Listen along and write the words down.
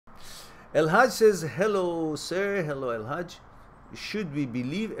El Haj says, hello, sir. Hello, El Haj. Should we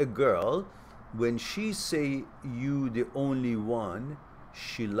believe a girl when she say you the only one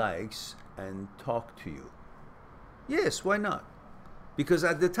she likes and talk to you? Yes, why not? Because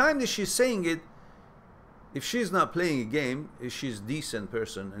at the time that she's saying it, if she's not playing a game, if she's a decent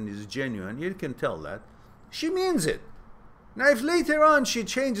person and is genuine, you can tell that. She means it. Now, if later on she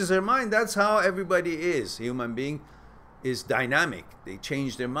changes her mind, that's how everybody is. Human being is dynamic. They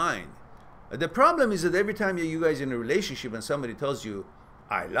change their mind. The problem is that every time you guys are in a relationship and somebody tells you,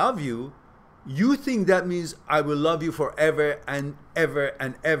 I love you, you think that means I will love you forever and ever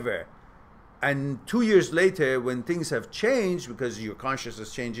and ever. And 2 years later, when things have changed, because your consciousness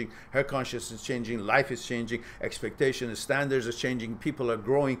is changing, her consciousness is changing, life is changing, expectations, standards are changing, people are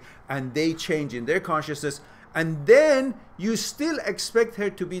growing, and they change in their consciousness, and then you still expect her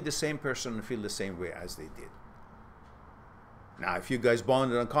to be the same person and feel the same way as they did. Now, if you guys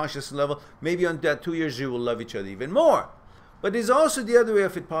bonded on consciousness level, maybe on that 2 years you will love each other even more. But there's also the other way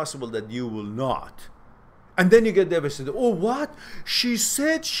of it possible that you will not. And then you get devastated. Oh, what? She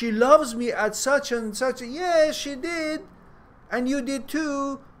said she loves me at such and such. Yes, she did. And you did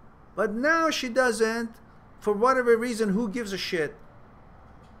too. But now she doesn't. For whatever reason, who gives a shit?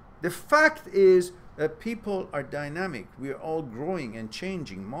 The fact is that people are dynamic. We are all growing and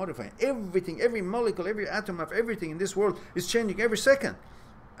changing, modifying. Everything, every molecule, every atom of everything in this world is changing every second.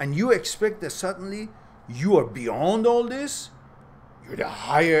 And you expect that suddenly you are beyond all this? You're the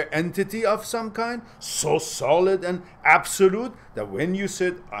higher entity of some kind, so solid and absolute that when you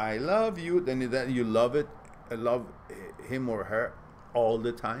said, I love you, then you love it, love him or her all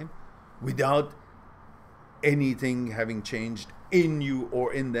the time without anything having changed in you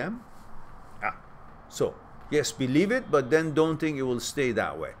or in them. So, yes, believe it, but then don't think it will stay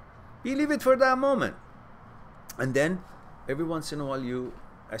that way. Believe it for that moment. And then, every once in a while, you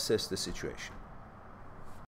assess the situation.